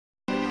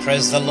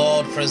Praise the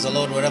Lord,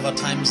 wherever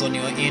time zone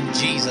you're in,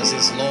 Jesus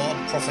is Lord.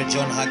 Prophet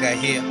John Haggai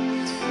here.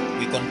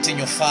 We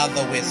continue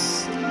further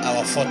with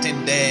our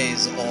 14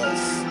 days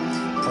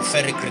of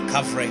prophetic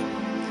recovery,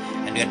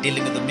 and we are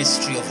dealing with the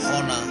mystery of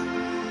honor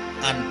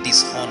and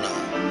dishonor.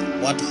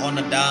 What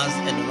honor does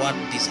and what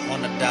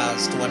dishonor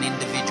does to an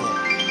individual,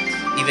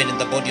 even in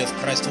the body of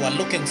Christ, who are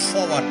looking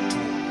forward to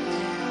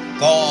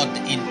God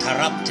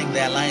interrupting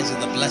their lives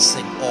with a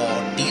blessing or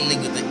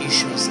dealing with the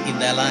issues in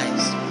their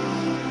lives.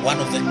 One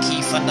of the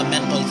key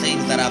fundamental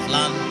things that I've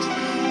learned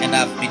and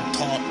I've been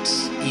taught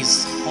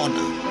is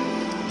honor.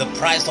 The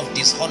price of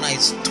dishonor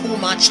is too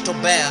much to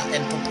bear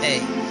and to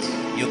pay.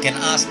 You can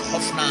ask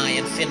Hophni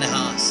and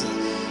Phinehas,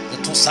 the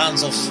two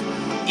sons of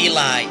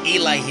Eli.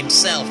 Eli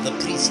himself, the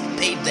priest,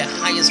 paid the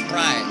highest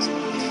price.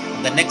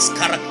 The next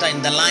character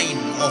in the line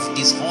of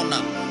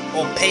dishonor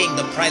or paying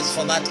the price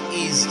for that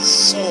is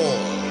Saul,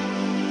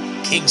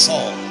 King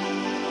Saul.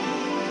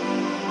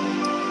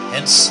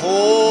 And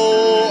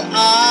so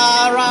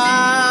arise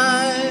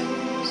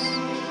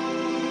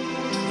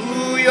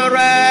to your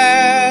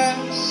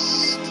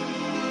rest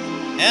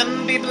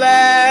and be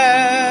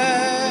blessed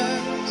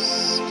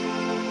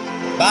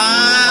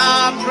by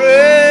our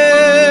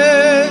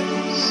praise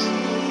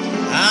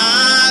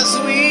as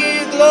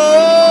we glory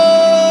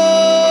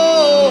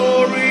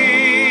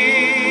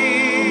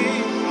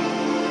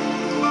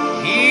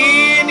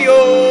in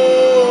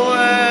your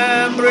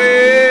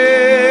embrace.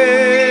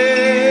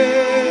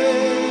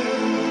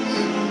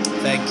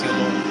 Thank you,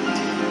 Lord.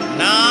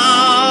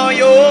 Now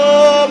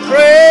your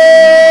presence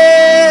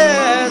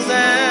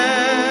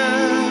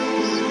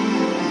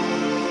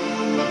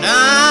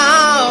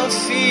now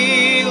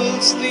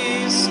fills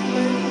this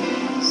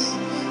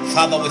place.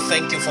 Father, we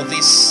thank you for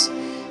this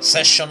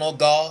session, oh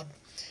God.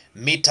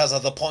 Meet us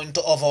at the point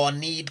of our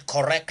need,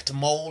 correct,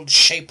 mold,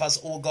 shape us,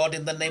 oh God,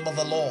 in the name of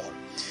the Lord.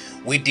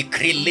 We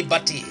decree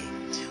liberty,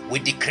 we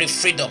decree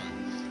freedom,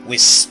 we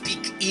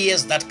speak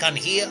ears that can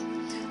hear,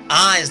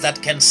 eyes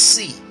that can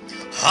see,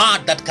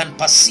 heart that can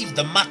perceive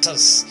the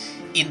matters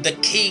in the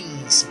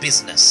King's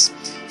business.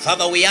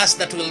 Father, we ask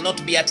that we will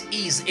not be at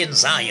ease in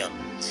Zion.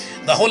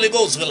 The Holy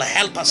Ghost will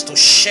help us to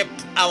shape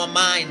our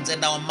minds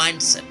and our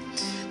mindset.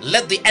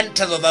 Let the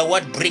entrance of thy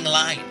word bring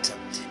light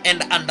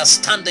and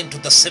understanding to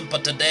the simple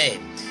today.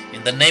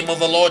 In the name of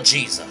the Lord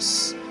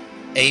Jesus.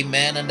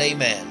 Amen and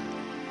amen.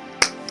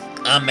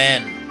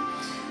 Amen.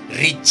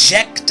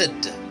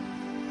 Rejected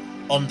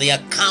on the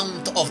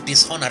account of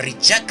dishonor.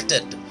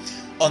 Rejected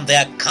on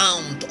the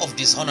account of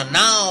dishonor.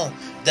 Now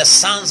the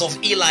sons of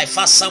Eli,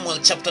 1 Samuel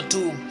chapter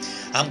 2.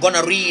 I'm going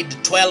to read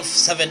 12,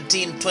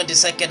 17,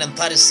 22nd and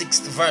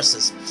 36th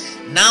verses.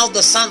 Now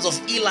the sons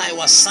of Eli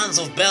were sons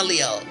of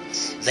Belial.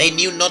 They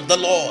knew not the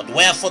Lord.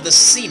 Wherefore the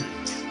sin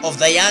of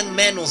the young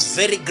men was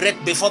very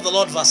great before the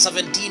Lord. Verse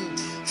 17.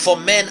 For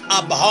men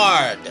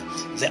abhorred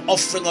the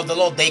offering of the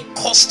Lord. They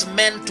caused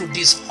men to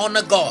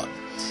dishonor God.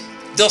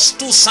 Those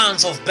two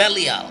sons of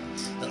Belial,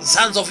 the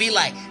sons of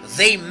Eli,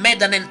 they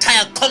made an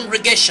entire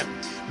congregation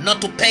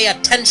not to pay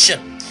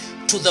attention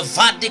to the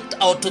verdict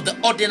or to the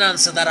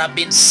ordinances that have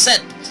been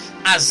set,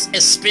 as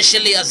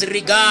especially as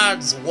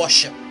regards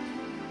worship.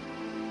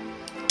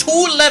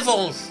 Two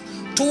levels,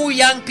 two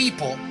young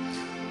people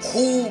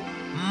who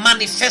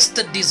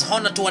manifested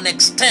dishonor to an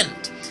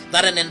extent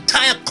that an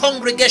entire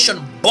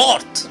congregation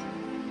bought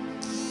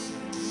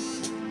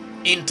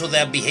into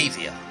their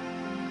behavior.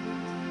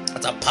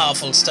 That's a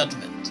powerful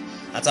statement.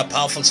 That's a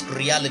powerful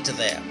reality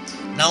there.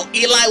 Now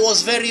Eli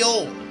was very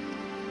old,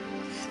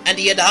 and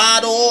he had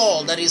heard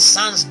all that his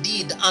sons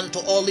did unto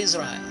all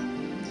Israel,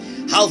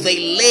 how they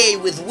lay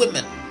with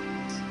women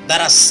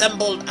that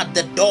assembled at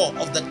the door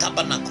of the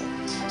tabernacle.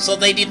 So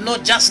they did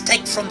not just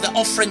take from the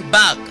offering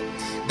bag.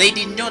 They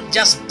did not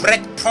just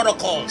break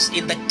protocols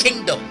in the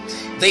kingdom.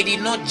 They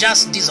did not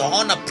just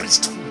dishonor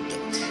priesthood.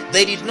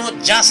 They did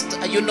not just,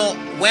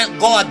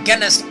 go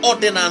against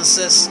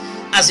ordinances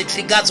as it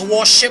regards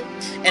worship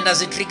and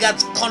as it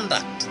regards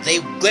conduct. They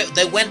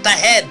went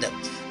ahead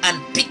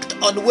and picked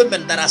on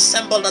women that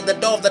assembled at the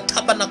door of the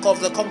tabernacle of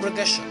the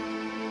congregation.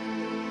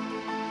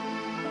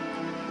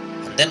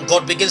 And then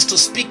God begins to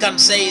speak and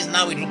says,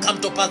 now it will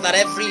come to pass that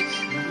every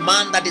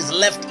man that is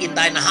left in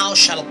thine house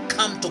shall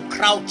come to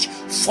crouch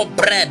for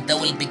bread. They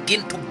will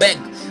begin to beg.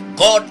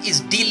 God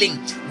is dealing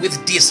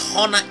with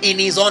dishonor in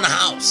his own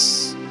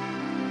house.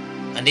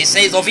 And he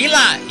says, of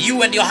Eli,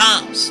 you and your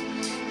house,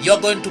 you're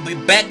going to be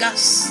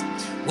beggars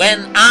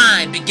when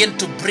I begin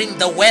to bring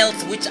the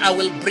wealth which I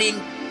will bring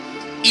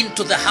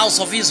into the house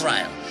of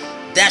Israel.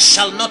 There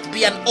shall not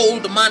be an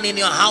old man in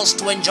your house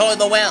to enjoy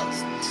the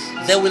wealth.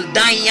 They will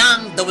die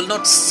young, they will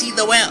not see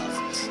the wealth.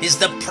 It's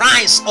the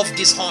price of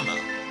dishonor.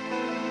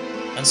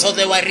 And so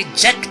they were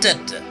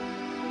rejected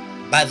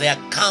by the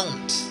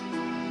account,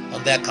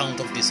 on the account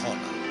of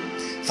dishonor.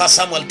 1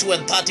 Samuel 2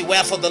 and 30,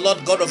 wherefore the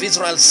Lord God of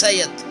Israel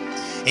saith,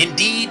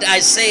 indeed I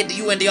said,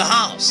 you and your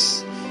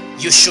house,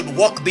 you should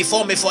walk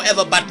before me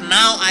forever, but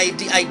now I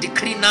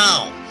decree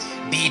now,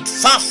 be it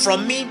far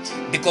from me,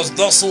 because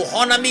those who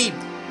honor me,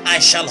 I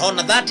shall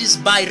honor. That is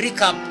by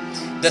recap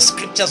the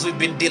scriptures we've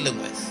been dealing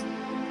with.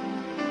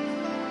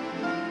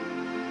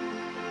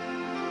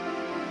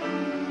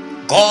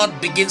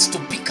 God begins to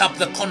pick up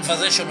the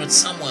conversation with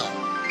Samuel,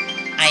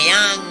 a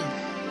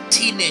young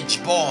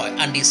teenage boy,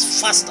 and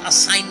his first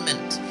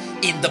assignment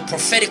in the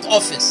prophetic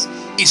office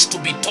is to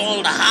be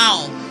told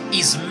how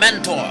his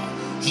mentor,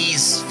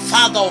 his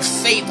father of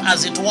faith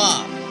as it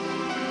were,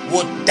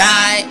 would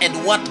die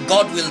and what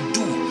God will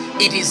do.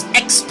 It is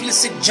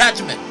explicit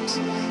judgment.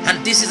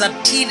 And this is a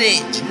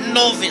teenage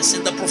novice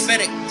in the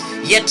prophetic,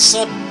 yet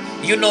so,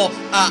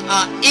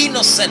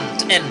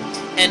 innocent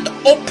and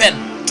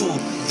open to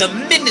the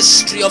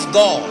ministry of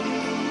God.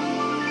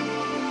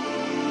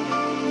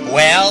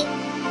 Well,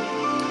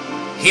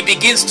 he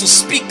begins to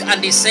speak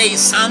and he says,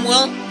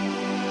 Samuel,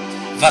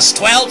 verse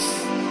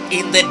 12,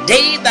 in the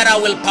day that I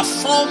will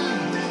perform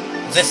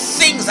the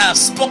things I have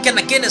spoken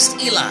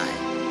against Eli,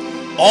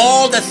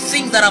 all the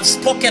things that I've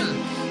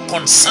spoken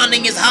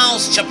concerning his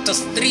house, chapter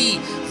 3,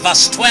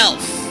 verse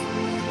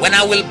 12, when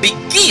I will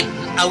begin,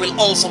 I will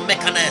also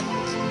make an end.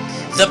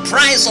 The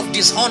price of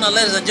dishonor,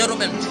 ladies and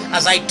gentlemen,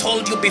 as I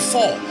told you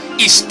before,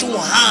 is too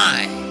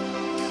high.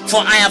 For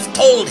I have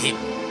told him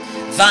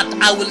that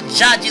I will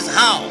judge his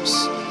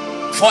house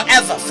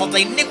forever for the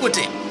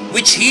iniquity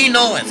which he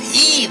knoweth.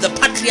 He, the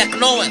patriarch,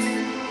 knoweth.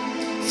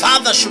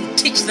 Fathers should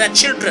teach their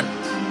children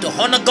to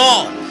honor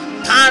God.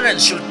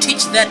 Parents should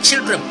teach their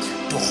children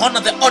to honor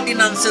the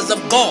ordinances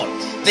of God.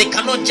 They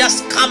cannot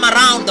just come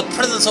around the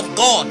presence of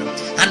God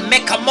and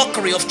make a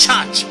mockery of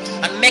church,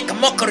 and make a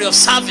mockery of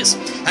service,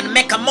 and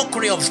make a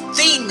mockery of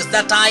things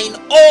that are in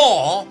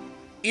awe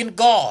in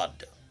God,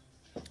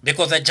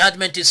 because the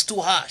judgment is too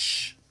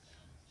harsh.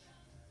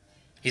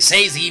 He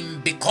says,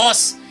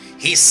 because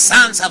his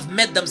sons have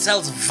made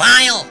themselves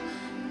vile,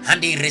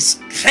 and he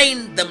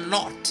restrained them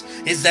not.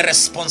 His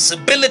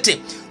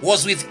responsibility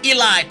was with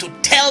Eli to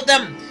tell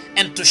them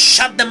and to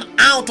shut them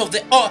out of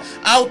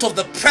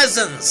the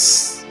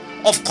presence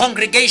of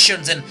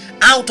congregations, and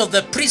out of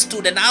the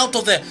priesthood, and out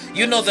of the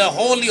the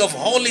holy of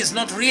holies,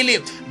 not really,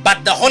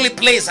 but the holy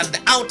place, and the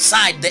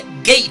outside, the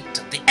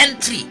gate, the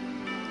entry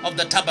of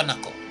the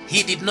tabernacle.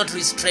 He did not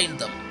restrain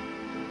them.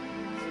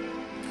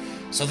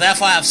 So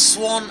therefore I have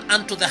sworn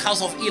unto the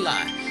house of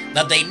Eli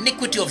that the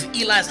iniquity of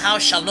Eli's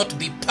house shall not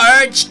be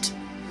purged,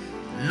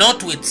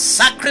 not with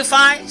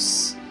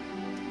sacrifice,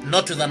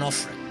 not with an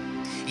offering.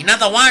 In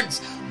other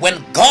words,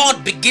 when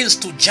God begins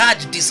to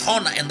judge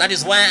dishonor, and that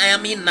is where I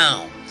am in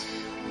now,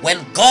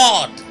 when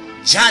God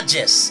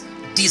judges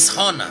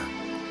dishonor,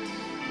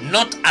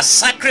 not a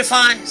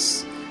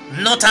sacrifice,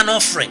 not an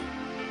offering.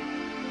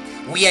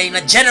 We are in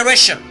a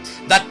generation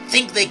that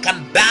think they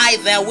can buy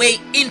their way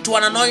into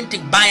an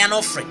anointing by an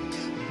offering,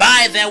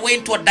 buy their way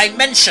into a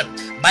dimension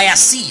by a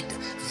seed.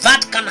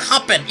 That can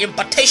happen.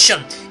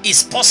 Impartation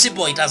is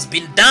possible. It has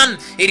been done.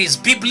 It is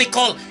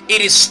biblical.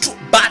 It is true.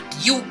 But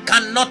you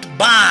cannot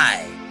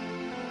buy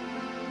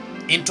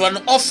into an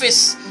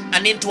office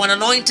and into an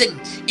anointing,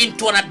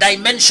 into a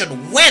dimension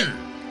when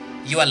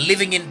you are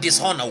living in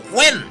dishonor,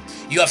 when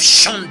you have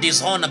shown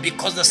dishonor,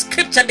 because the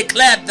scripture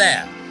declared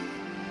there,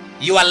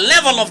 your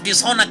level of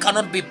dishonor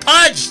cannot be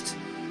purged,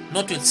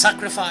 not with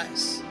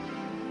sacrifice,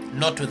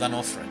 not with an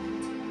offering.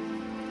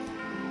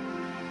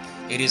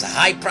 It is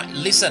high price.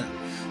 Listen,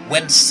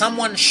 when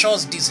someone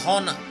shows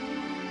dishonor,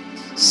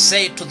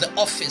 say to the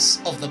office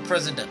of the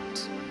president,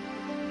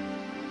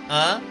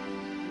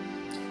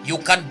 you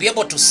can be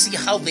able to see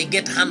how they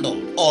get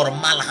handled, or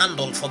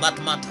malhandled for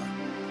that matter,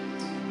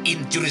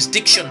 in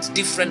jurisdictions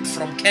different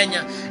from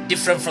Kenya,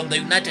 different from the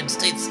United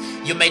States.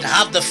 You might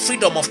have the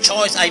freedom of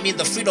choice, I mean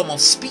the freedom of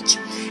speech,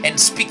 and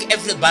speak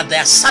but there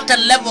are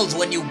certain levels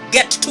when you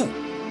get to,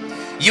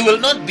 you will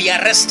not be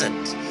arrested.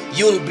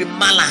 You will be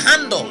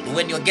malhandled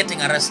when you're getting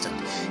arrested.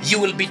 You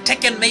will be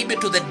taken maybe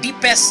to the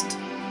deepest,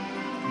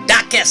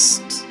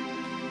 darkest,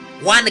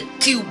 1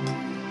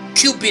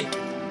 cubit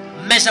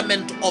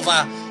measurement of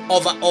a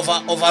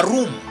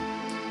room,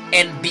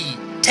 and be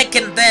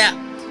taken there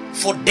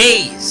for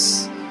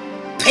days,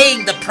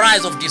 paying the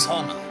price of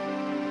dishonor.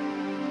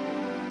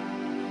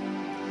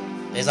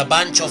 There's a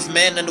bunch of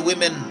men and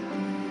women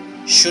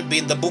should be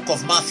in the book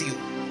of Matthew,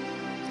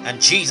 and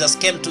Jesus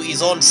came to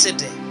his own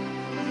city,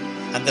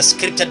 and the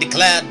scripture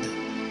declared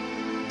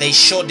they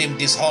showed him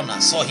dishonor,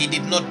 so he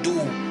did not do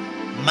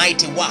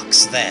mighty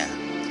works there,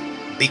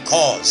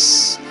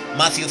 because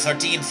Matthew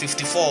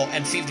 13:54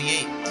 and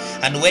 58.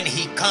 And when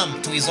he come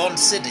to his own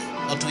city,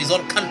 or to his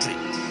own country,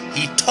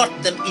 he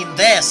taught them in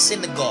their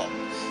synagogue,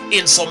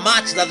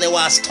 insomuch that they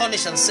were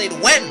astonished and said,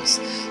 whence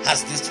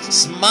has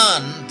this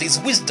man this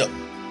wisdom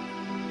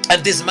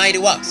and these mighty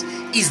works?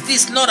 Is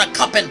this not a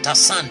carpenter's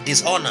son?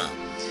 Dishonor,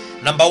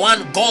 number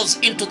one, goes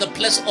into the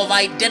place of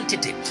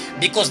identity,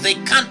 because they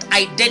can't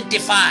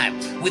identify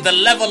with the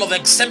level of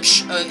excellence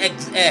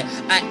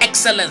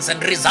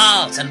and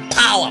results and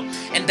power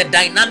and the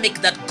dynamic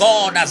that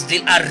God has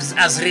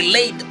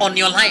relayed on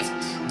your life.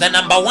 The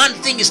number one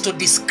thing is to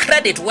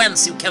discredit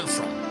whence you came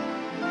from.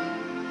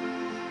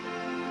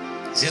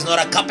 This is not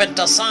a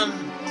carpenter's son,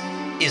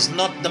 is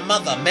not the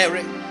mother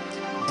Mary,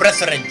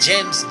 brethren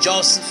James,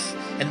 Joseph,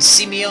 and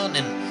Simeon,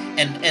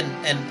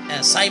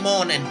 and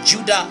Simon and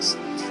Judas.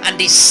 And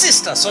his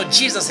sisters, so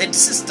Jesus had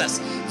sisters,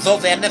 though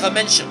they are never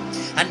mentioned.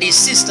 And his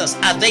sisters,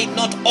 are they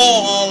not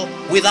all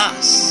with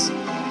us?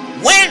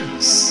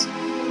 Whence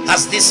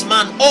has this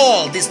man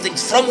all these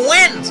things? From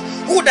whence?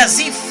 Who does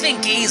he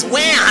think he is?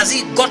 Where has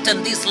he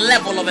gotten this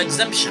level of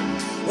exemption?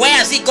 Where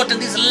has he gotten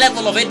this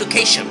level of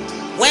education?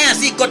 Where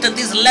has he gotten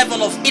this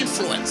level of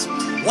influence?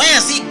 Where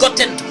has he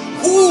gotten?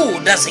 Who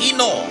does he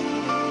know?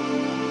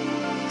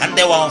 And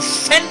they were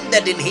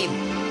offended in him.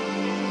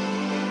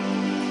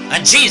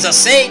 And Jesus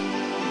said,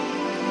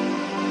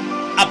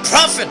 a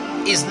prophet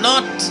is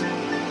not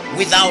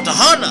without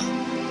honor,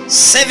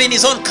 save in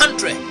his own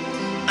country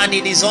and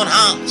in his own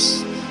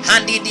house.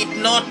 And he did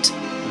not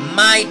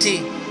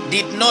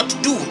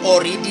do,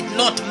 or he did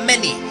not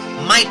many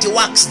mighty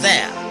works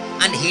there.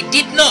 And he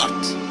did not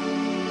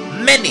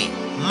many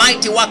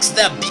mighty works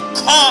there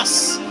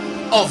because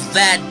of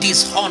their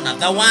dishonor.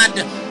 The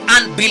word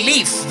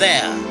unbelief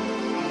there,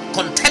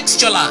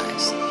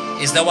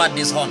 contextualized, is the word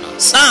dishonor.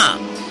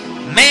 Some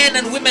men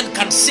and women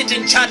can sit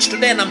in church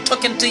today, and I'm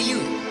talking to you.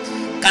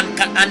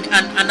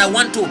 And I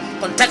want to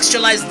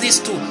contextualize this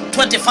to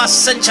 21st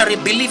century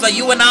believer.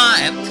 You and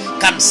I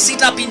can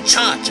sit up in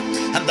church,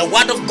 and the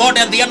word of God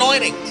and the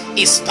anointing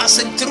is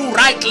passing through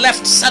right,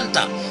 left,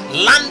 center,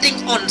 landing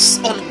on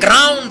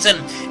grounds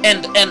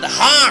and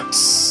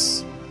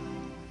hearts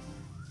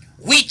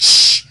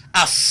which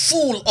are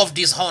full of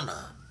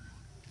dishonor.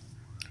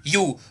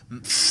 You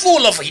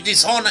full of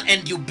dishonor,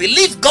 and you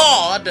believe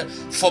God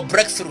for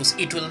breakthroughs.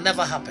 It will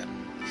never happen.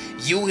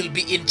 You will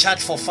be in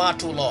church for far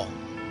too long.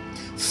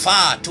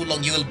 Far too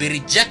long. You will be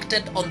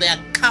rejected on the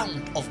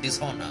account of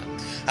dishonor.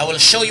 I will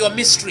show you a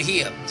mystery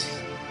here.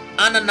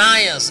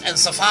 Ananias and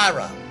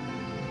Sapphira,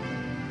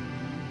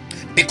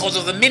 because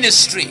of the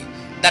ministry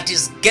that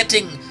is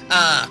getting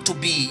to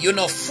be,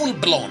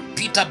 full-blown.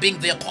 Peter being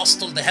the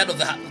apostle, the head of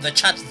the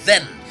church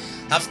then,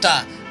 after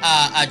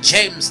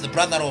James, the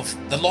brother of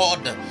the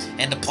Lord,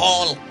 and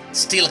Paul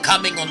still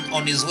coming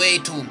on his way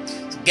to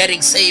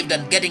getting saved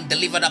and getting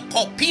delivered up.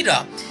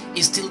 Peter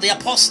is still the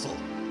apostle.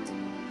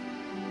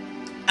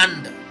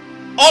 And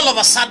all of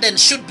a sudden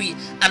should be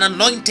an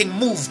anointing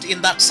moved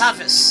in that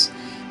service.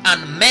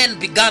 And men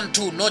began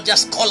to not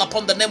just call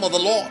upon the name of the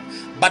Lord,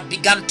 but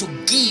began to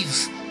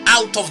give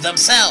out of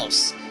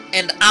themselves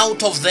and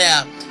out of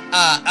their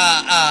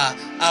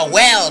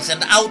wealth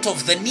and out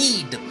of the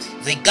need.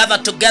 They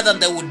gathered together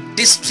and they would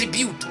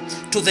distribute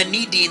to the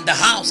needy in the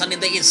house, and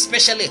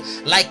especially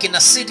like in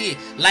a city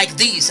like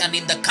this, and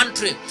in the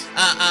country,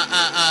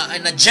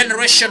 in a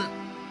generation,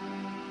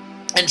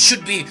 and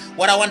should be,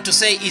 what I want to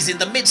say is, in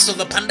the midst of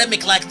the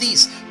pandemic like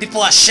this,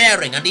 people are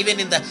sharing, and even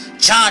in the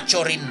church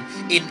or in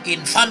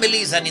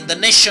families and in the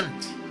nation,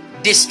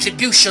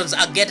 distributions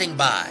are getting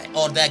by,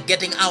 or they're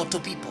getting out to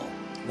people.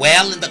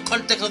 Well, in the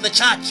context of the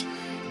church,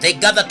 they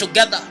gather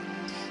together,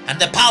 and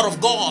the power of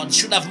God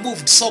should have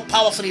moved so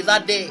powerfully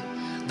that day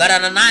that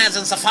Ananias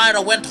and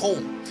Sapphira went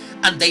home,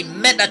 and they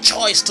made a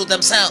choice to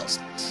themselves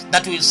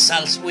that we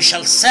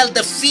shall sell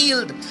the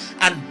field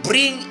and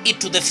bring it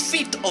to the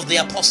feet of the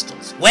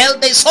apostles. Well,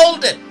 they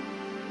sold it.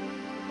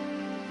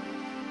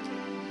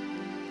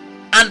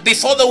 And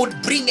before they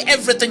would bring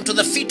everything to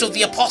the feet of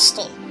the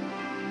apostle,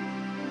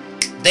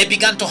 they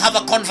began to have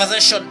a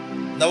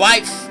conversation, the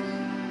wife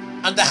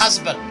and the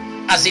husband,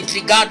 as it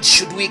regards,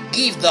 should we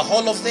give the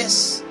whole of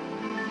this?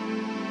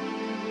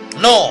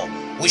 No,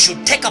 we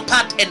should take a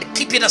part and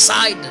keep it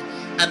aside,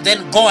 and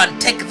then go and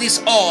take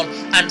this all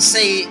and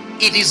say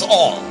it is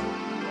all.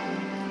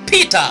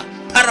 Peter,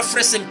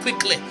 paraphrasing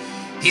quickly,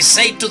 he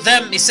said to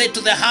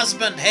the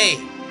husband, hey,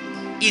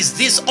 is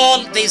this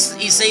all? He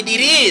said,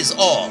 it is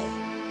all.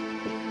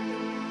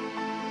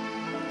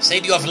 He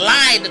said, you have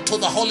lied to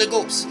the Holy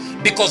Ghost,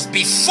 because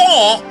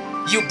before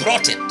you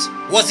brought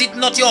it, was it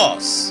not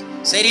yours?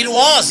 He said, it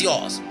was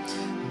yours.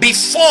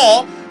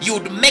 Before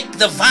you'd make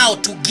the vow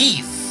to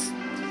give,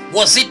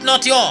 was it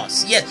not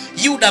yours? Yes,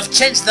 you would have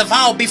changed the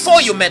vow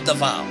before you made the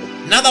vow.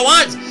 In other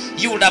words,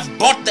 you would have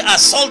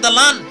sold the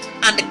land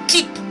and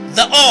keep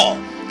the all,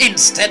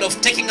 instead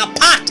of taking a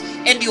part,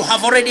 and you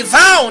have already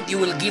vowed you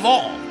will give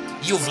all.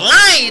 You've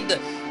lied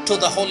to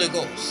the Holy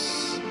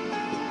Ghost.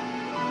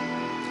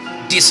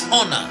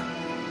 Dishonor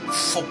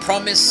for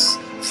promise,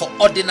 for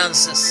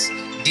ordinances.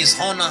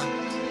 Dishonor.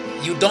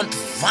 You don't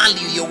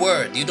value your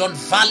word. You don't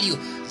value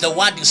the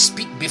word you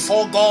speak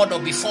before God or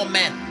before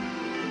men.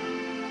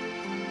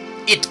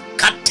 It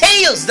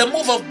curtails the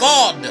move of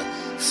God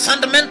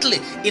fundamentally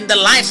in the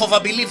life of a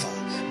believer,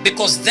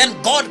 because then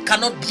God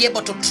cannot be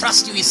able to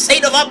trust you. He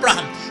said of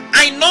Abraham,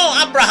 I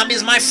know Abraham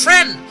is my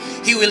friend.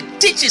 He will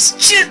teach his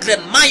children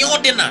my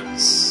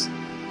ordinance.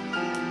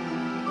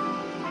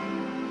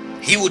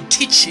 He would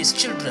teach his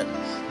children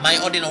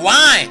my ordinance.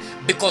 Why?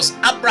 Because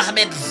Abraham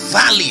had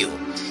value.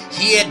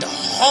 He had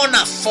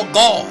honor for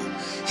God.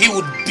 He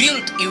will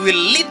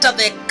litter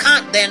the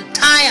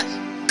entire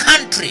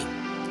country.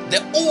 The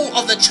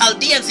of the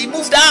Chaldeans, he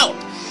moved out.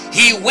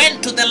 He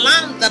went to the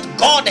land that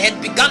God had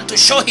begun to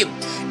show him.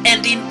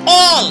 And in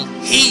all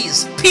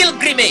his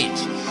pilgrimage,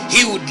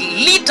 he would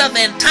litter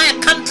the entire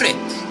country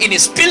in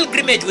his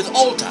pilgrimage with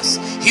altars.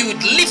 He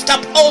would lift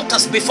up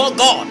altars before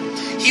God.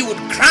 He would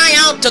cry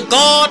out to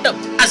God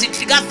as it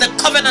regards the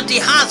covenant he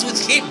has with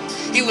him.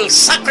 He will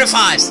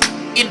sacrifice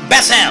in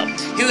Bethel.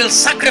 He will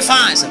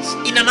sacrifice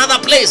in another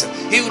place.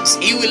 He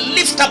will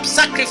lift up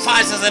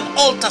sacrifices and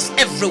altars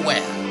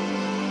everywhere.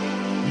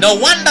 No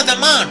wonder the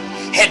man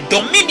had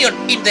dominion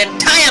in the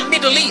entire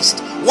Middle East.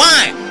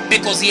 Why?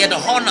 Because he had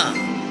honor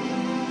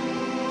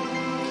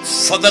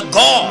for the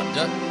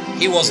God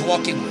he was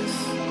working with.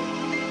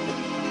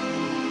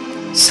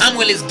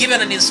 Samuel is given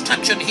an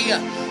instruction here.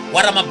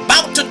 What I'm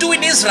about to do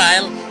in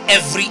Israel,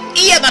 every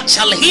ear that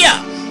shall hear,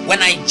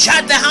 when I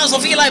judge the house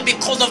of Eli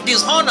because of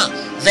dishonor,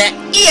 their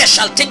ear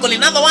shall tingle.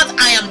 In other words,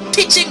 I am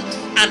teaching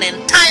an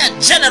entire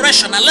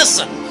generation a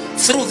lesson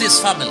through this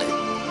family.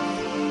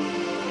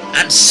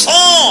 And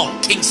Saul,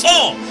 King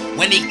Saul,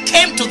 when he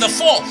came to the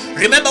fore,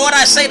 remember what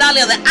I said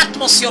earlier, the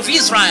atmosphere of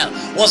Israel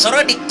was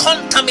already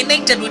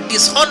contaminated with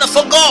dishonor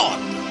for God.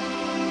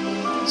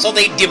 So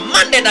they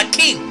demanded a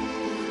king,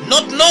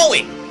 not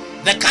knowing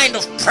the kind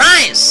of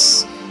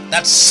price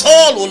that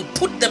Saul will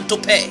put them to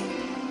pay.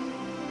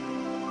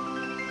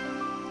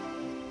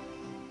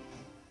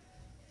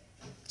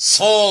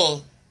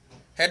 Saul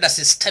had a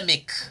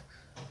systemic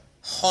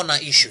honor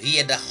issue. He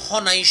had a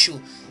honor issue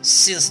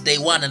since day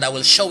one, and I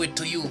will show it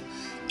to you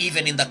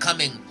even in the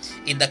coming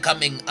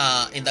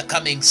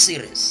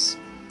series,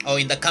 or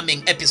in the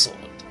coming episode.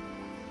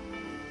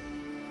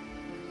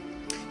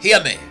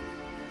 Hear me.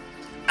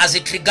 As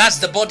it regards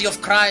the body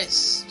of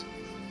Christ,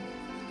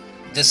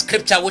 the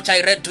scripture which I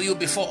read to you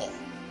before,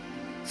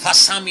 1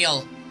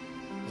 Samuel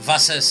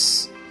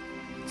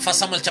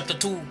chapter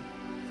 2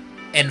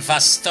 and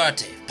verse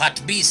 30.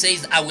 Part B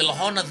says, I will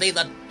honor they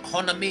that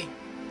honor me,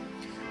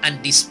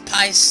 and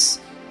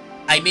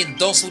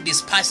those who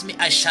despise me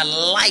I shall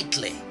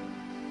lightly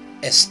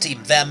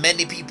esteem. There are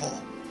many people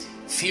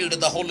filled with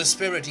the Holy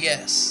Spirit,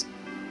 yes,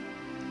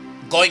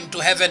 going to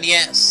heaven,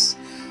 yes,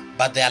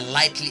 but they are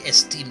lightly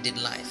esteemed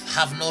in life,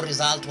 have no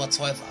result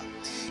whatsoever.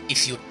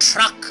 If you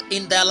track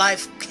in their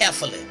life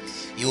carefully,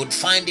 you would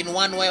find in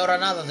one way or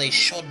another they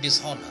showed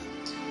dishonor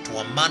to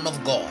a man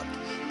of God,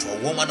 to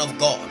a woman of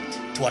God,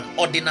 to an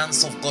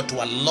ordinance of God,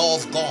 to a law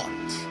of God.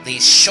 They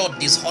showed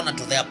dishonor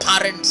to their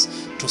parents,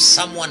 to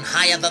someone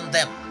higher than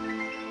them.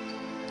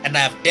 And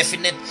I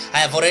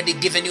have already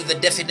given you the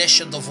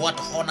definition of what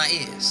honor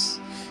is.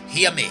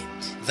 Hear me.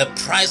 The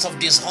price of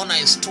dishonor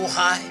is too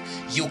high.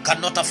 You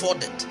cannot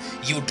afford it.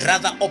 You'd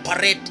rather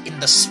operate in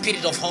the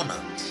spirit of honor.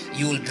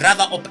 You would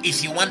rather,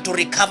 if you want to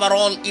recover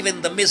all, even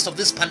in the midst of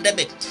this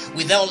pandemic,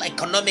 with all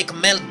economic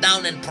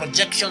meltdown and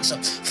projections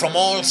from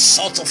all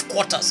sorts of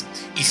quarters,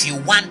 if you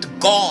want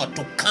God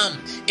to come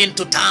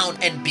into town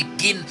and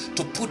begin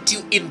to put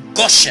you in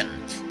Goshen,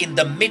 in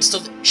the midst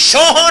of, show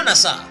honor,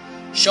 sir.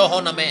 Show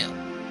honor, ma'am.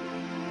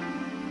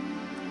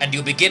 And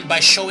you begin by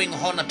showing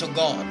honor to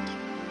God.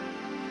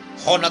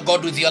 Honor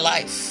God with your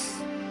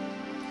life.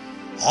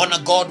 Honor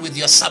God with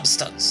your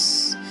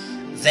substance.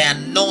 There are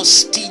no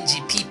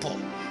stingy people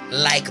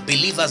like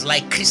believers,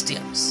 like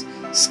Christians.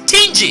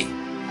 Stingy,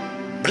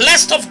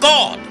 blessed of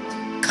God,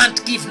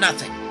 can't give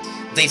nothing.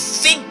 They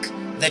think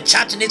the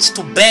church needs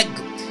to beg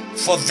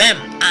for them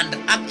and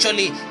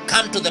actually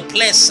come to the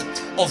place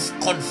of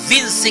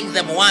convincing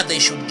them why they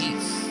should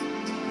give,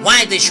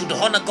 why they should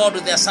honor God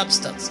with their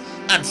substance,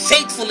 and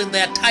faithful in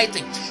their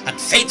tithing, and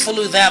faithful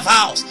with their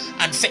vows,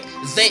 and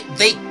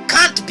they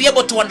can't be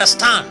able to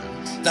understand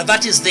that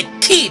that is the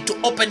key to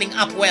opening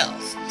up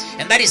wealth,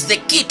 and that is the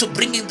key to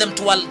bringing them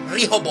to a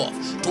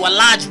Rehoboth, to a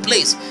large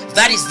place.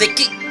 That is the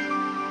key.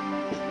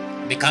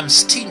 Become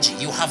stingy.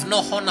 You have no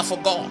honor for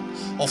God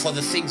or for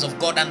the things of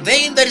God. And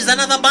then there is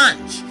another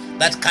bunch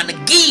that can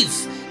give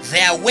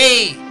their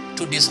way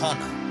to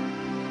dishonor.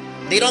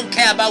 They don't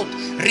care about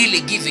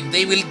really giving.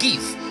 They will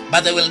give,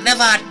 but they will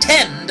never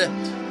attend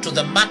to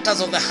the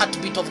matters of the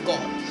heartbeat of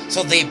God.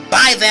 So they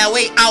buy their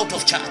way out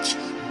of church,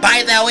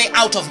 buy their way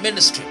out of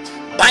ministry,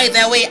 buy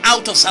their way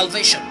out of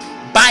salvation,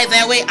 buy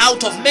their way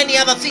out of many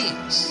other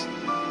things.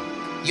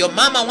 Your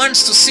mama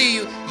wants to see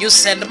you, you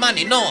send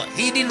money. No,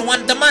 he didn't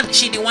want the money.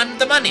 She didn't want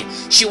the money.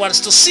 She wants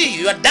to see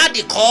you. Your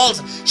daddy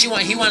calls, he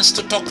wants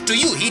to talk to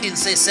you. He didn't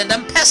say send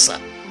M-Pesa.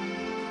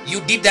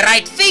 You did the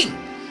right thing,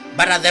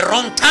 but at the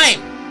wrong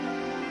time.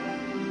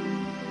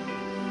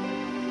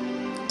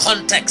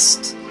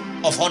 Context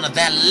of honor.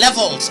 There are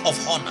levels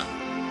of honor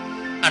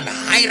and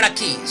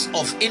hierarchies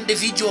of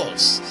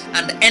individuals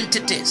and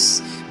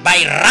entities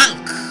by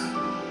rank.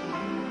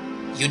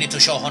 You need to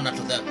show honor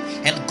to them.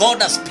 And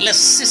God has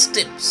placed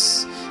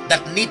systems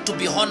that need to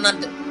be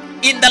honored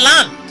in the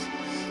land,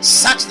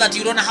 such that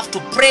you don't have to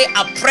pray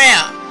a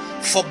prayer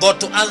for God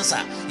to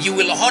answer. You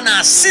will honor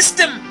a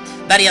system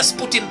that he has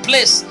put in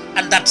place,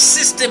 and that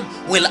system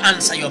will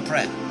answer your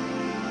prayer.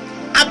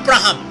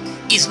 Abraham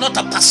is not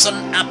a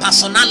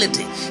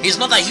personality. He's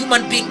not a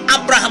human being.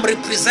 Abraham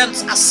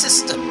represents a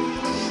system.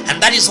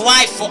 And that is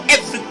why for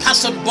every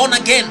person born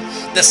again,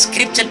 the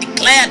scripture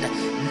declared,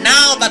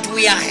 now that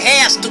we are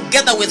heirs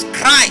together with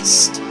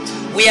Christ,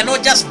 we are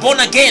not just born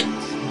again,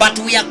 but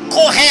we are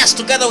co-heirs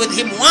together with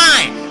him.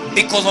 Why?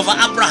 because of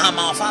Abraham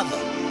our father.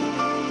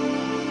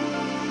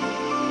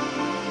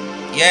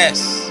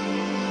 Yes.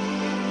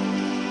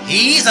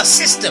 He is a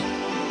system.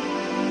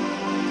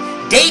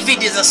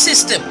 David is a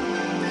system.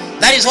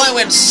 That is why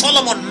when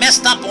Solomon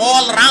messed up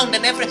all around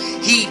and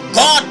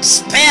God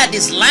spared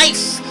his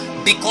life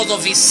because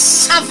of his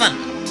servant.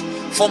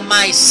 For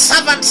my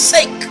servant's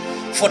sake,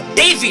 for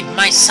David,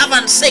 my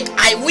servant's sake,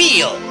 I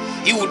will.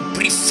 He would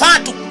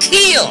prefer to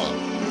kill,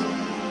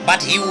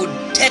 but he would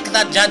take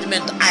that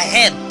judgment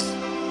ahead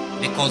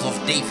because of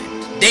David.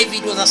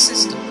 David was a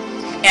system.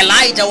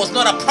 Elijah was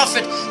not a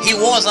prophet, he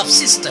was a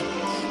system.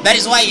 That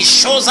is why he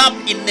shows up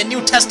in the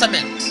New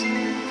Testament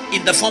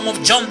in the form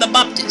of John the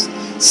Baptist.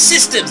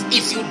 Systems.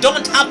 If you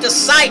don't have the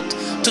sight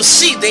to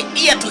see, the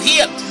ear to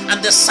hear,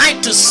 and the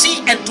sight to see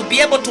and to be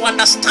able to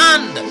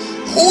understand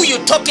who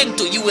you're talking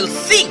to, you will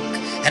think.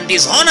 And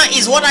dishonor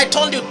is what I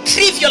told you,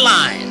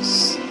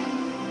 trivialize.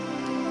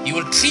 You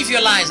will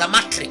trivialize a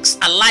matrix,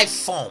 a life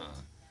form.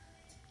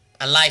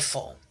 A life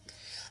form.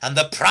 And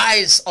the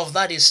price of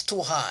that is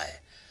too high,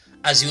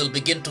 as you will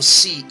begin to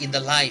see in the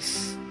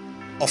life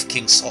of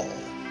King Saul.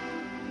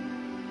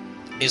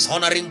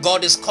 Dishonoring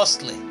God is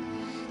costly.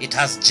 It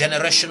has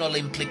generational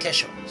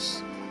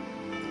implications.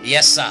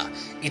 Yes, sir.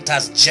 It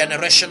has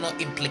generational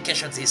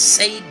implications. He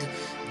said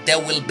there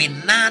will be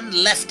none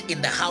left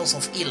in the house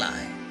of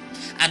Eli.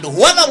 And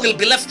whoever will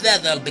be left there,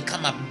 they'll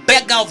become a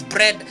beggar of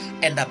bread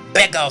and a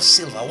beggar of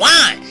silver.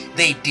 Why?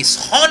 They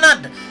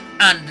dishonored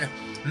and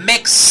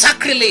make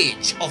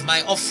sacrilege of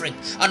my offering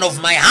and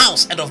of my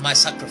house and of my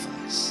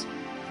sacrifice.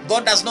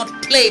 God does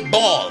not play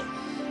ball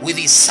with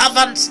his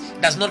servants,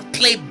 does not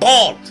play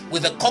ball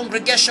with the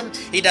congregation.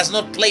 He does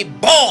not play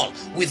ball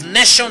with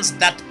nations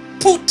that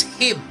put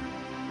him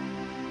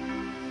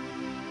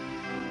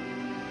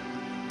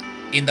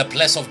in the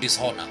place of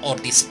dishonor or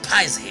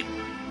despise him.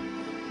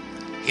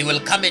 He will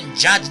come and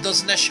judge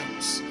those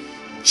nations.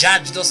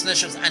 Judge those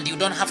nations, and you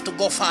don't have to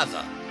go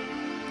further.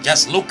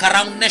 Just look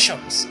around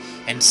nations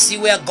and see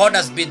where God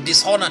has been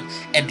dishonored,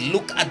 and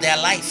look at their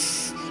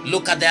life.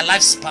 Look at their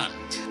lifespan.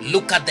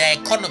 Look at their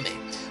economy.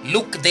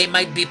 Look, they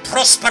might be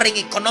prospering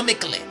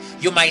economically.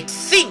 You might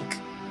think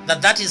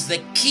that that is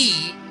the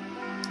key.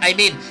 I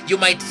mean, you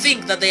might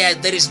think that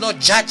there is no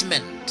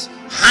judgment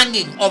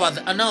hanging over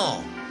the...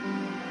 No.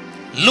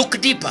 Look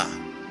deeper.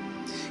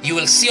 You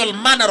will see all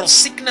manner of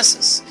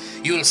sicknesses.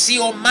 You will see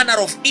all manner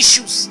of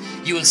issues.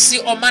 You will see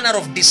all manner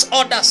of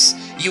disorders.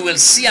 You will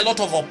see a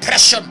lot of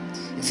oppression.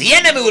 The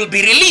enemy will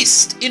be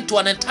released into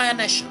an entire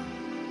nation.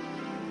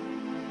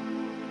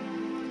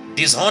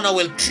 Dishonor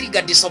will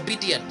trigger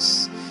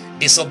disobedience.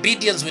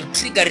 Disobedience will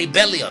trigger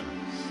rebellion.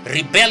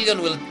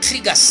 Rebellion will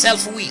trigger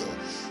self-will.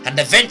 And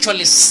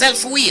eventually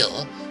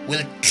self-will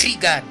will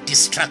trigger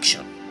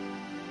destruction.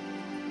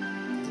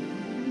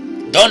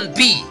 Don't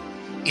be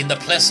in the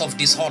place of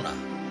dishonor.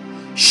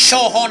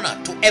 Show honor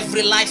to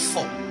every life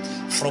form,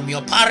 from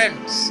your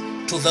parents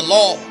to the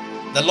law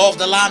of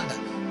the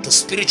land, to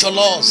spiritual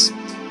laws,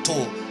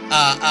 to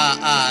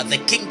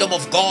the kingdom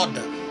of God.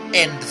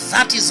 And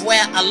that is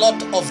where a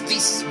lot of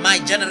this, my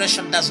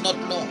generation, does not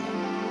know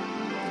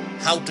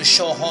how to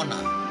show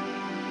honor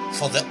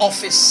for the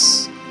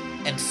office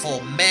and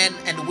for men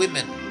and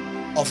women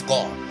of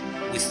God.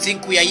 We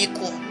think we are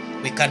equal.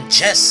 We can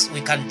jest, we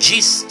can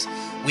gist,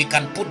 we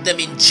can put them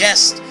in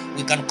jest,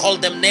 we can call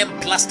them name,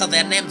 plaster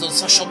their names on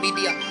social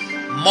media,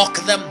 mock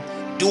them,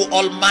 do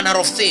all manner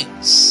of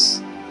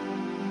things.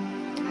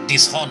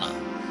 Dishonor.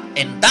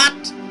 And that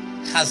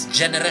has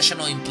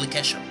generational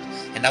implications.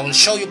 And I will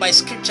show you by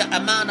scripture a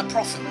man, a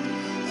prophet,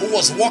 who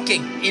was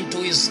walking into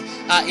his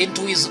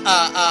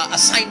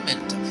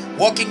assignment.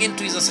 Walking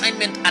into his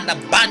assignment, and a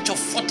bunch of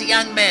 40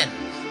 young men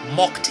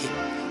mocked him.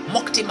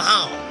 Mocked him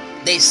how?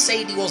 They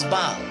said he was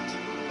bald.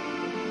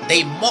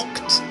 They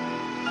mocked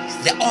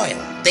the oil.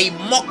 They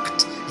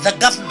mocked the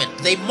government.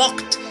 They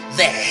mocked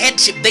the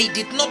headship. They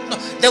did not know.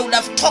 They would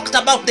have talked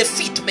about the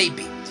feet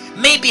maybe.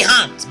 Maybe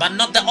hands, but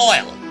not the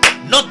oil.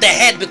 Not the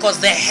head, because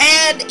the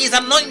head is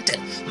anointed.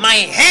 My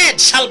head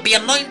shall be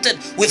anointed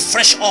with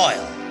fresh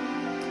oil,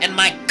 and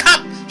my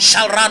cup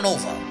shall run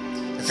over.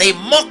 They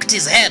mocked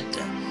his head.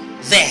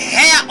 The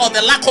hair or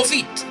the lack of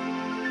it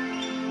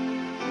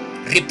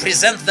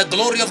represents the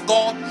glory of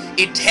God.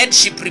 Its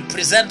headship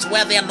represents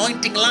where the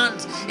anointing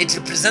lands. It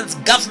represents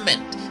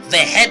government, the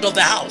head of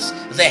the house,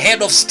 the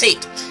head of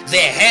state, the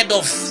head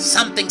of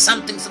something,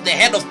 the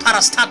head of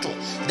parastatal,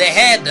 the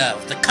head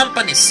of the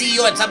company,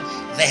 CEO, and some.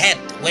 The head.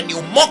 When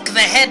you mock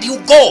the head, you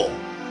go.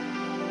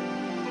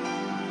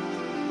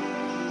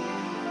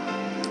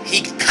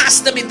 He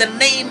cast them in the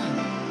name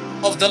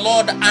of the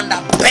Lord, and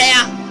a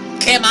bear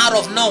came out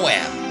of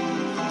nowhere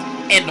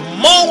and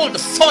mauled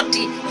 40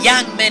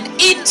 young men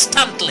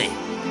instantly,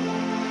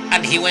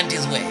 and he went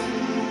his way.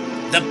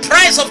 The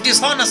price of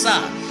dishonor,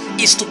 sir,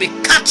 is to be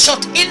cut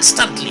short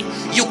instantly.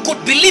 You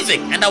could be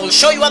living, and I will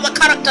show you other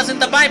characters in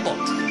the Bible,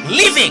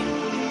 living,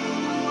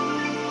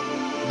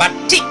 but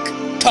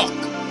tick-tock,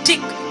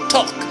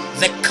 tick-tock.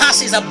 The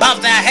curse is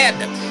above their head,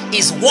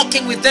 is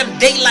walking with them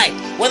daylight,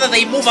 whether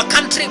they move a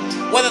country,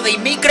 whether they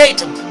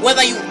migrate,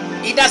 whether you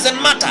It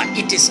doesn't matter.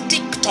 It is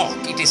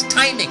TikTok. It is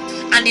timing.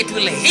 And it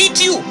will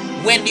hit you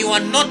when you are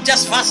not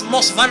just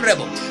most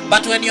vulnerable,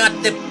 but when you are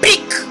at the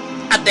peak,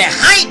 at the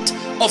height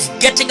of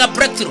getting a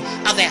breakthrough,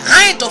 at the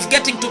height of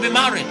getting to be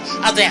married,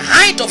 at the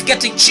height of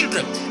getting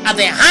children, at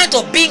the height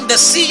of being the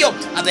CEO,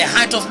 at the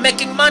height of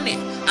making money,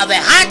 at the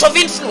height of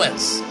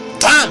influence.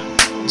 Bam!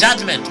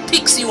 Judgment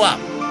picks you up.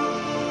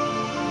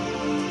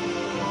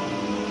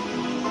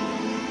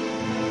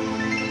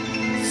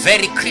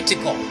 Very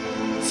critical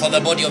for the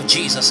body of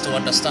Jesus to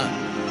understand.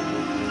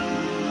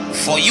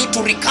 For you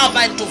to recover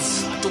and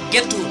to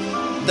get to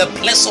the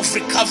place of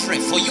recovery,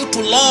 for you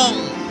to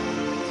long,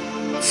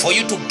 for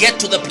you to get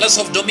to the place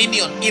of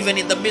dominion, even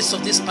in the midst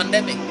of this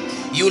pandemic.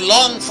 You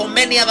long for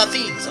many other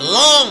things.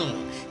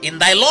 Long in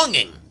thy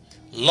longing.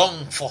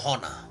 Long for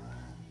honor.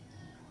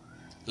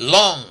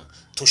 Long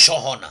to show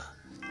honor.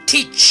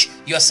 Teach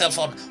yourself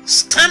honor.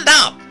 Stand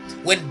up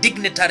when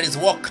dignitaries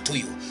walk to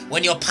you.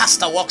 When your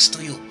pastor walks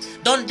to you.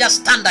 Don't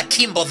just stand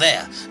akimbo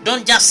there.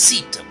 Don't just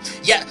sit.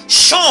 Yeah,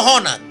 show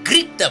honor.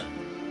 Greet them.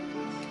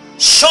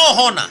 Show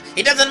honor.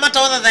 It doesn't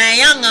matter whether they are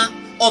younger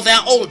or they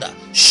are older.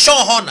 Show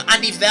honor.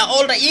 And if they are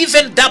older,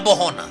 even double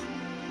honor.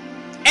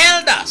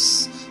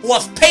 Elders who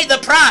have paid the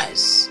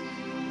price.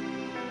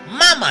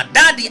 Mama,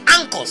 daddy,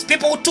 uncles,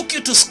 people who took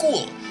you to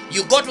school.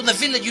 You go to the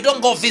village, you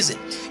don't go visit.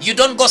 You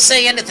don't go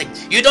say anything.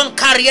 You don't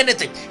carry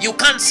anything. You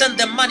can't send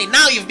them money.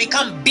 Now you've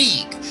become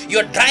big.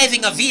 You're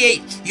driving a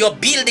V8. You're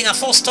building a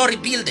 4-story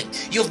building.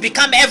 You've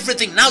become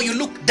everything. Now you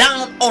look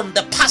down on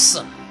the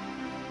person.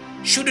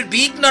 Should it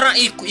be ignorant?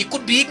 He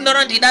could be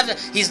ignorant.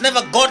 He's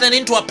never gotten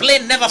into a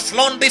plane, never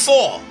flown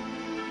before.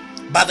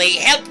 But they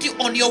helped you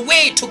on your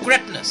way to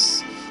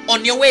greatness.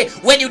 On your way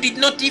when you did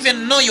not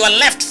even know you are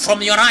left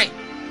from your right.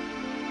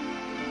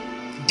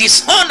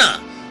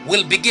 Dishonor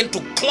will begin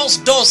to close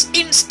doors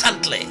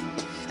instantly.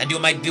 And you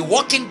might be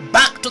walking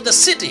back to the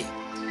city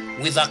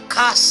with a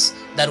curse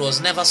that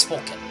was never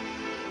spoken.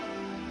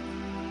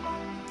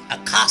 A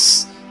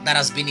curse that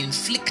has been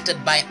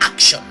inflicted by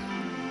action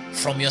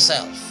from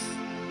yourself.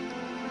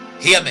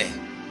 Hear me.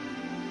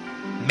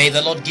 May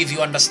the Lord give you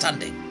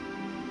understanding.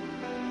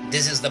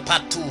 This is the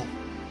part 2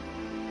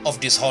 of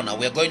dishonor.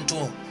 We are going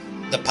to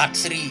the part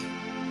 3,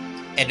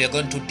 and we are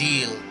going to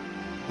deal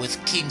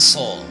with King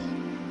Saul,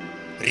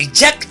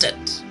 rejected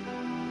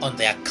on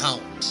the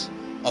account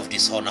of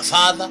dishonor.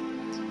 Father,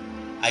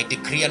 I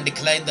decree and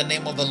declare in the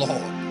name of the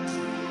Lord,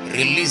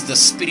 release the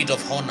spirit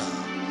of honor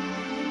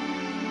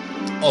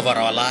over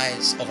our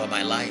lives, over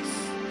my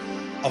life,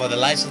 over the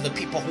lives of the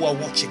people who are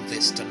watching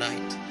this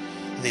tonight,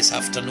 this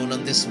afternoon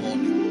and this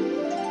morning.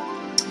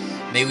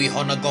 May we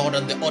honor God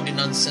and the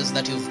ordinances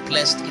that you've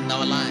placed in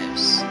our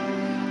lives,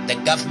 the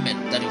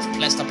government that you've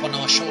placed upon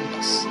our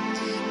shoulders.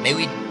 May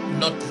we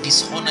not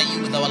dishonor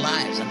you with our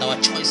lives and our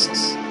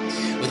choices,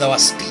 with our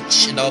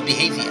speech and our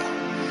behavior.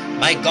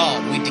 My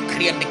God, we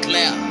decree and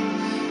declare,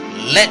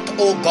 let,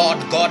 O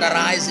God, God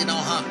arise in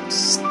our hearts.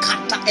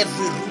 Scatter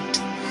every root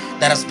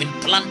that has been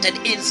planted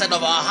inside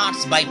of our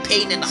hearts by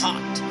pain and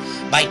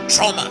hurt, by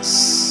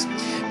traumas,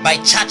 by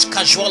church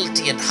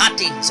casualty and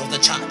hurtings of the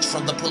church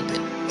from the pulpit,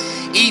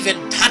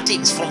 even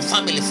hurtings from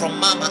family, from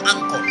mama,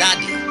 uncle,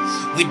 daddy.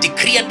 We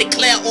decree and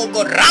declare, oh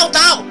God, rout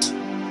out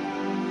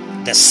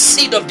the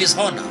seed of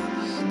dishonor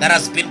that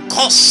has been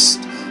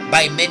caused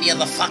by many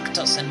other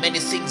factors and many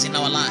things in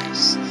our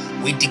lives.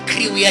 We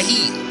decree we are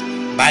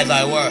healed by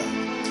thy word.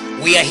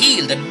 We are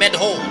healed and made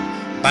whole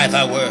by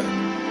thy word.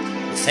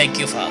 We thank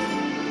you, Father.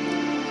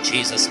 In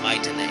Jesus'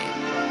 mighty name.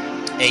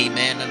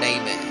 Amen and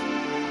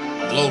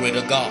amen. Glory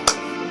to God.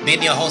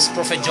 Being your host,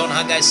 Prophet John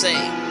Haggai,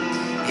 saying,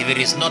 if it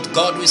is not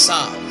God we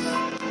serve,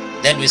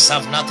 then we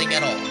serve nothing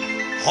at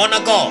all.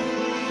 Honor God.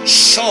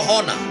 Show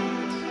honor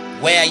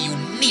where you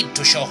need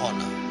to show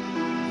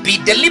honor. Be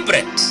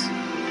deliberate.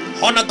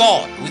 Honor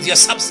God with your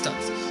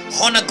substance.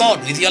 Honor God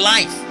with your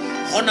life.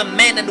 Honor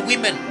men and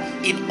women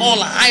in all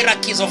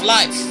hierarchies of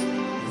life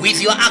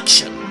with your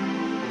action.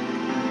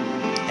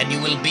 And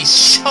you will be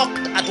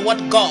shocked at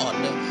what God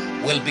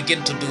will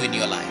begin to do in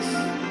your life.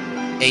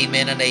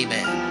 Amen and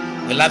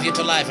amen. We love you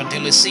to life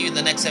until we see you in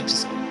the next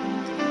episode.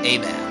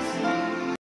 Amen.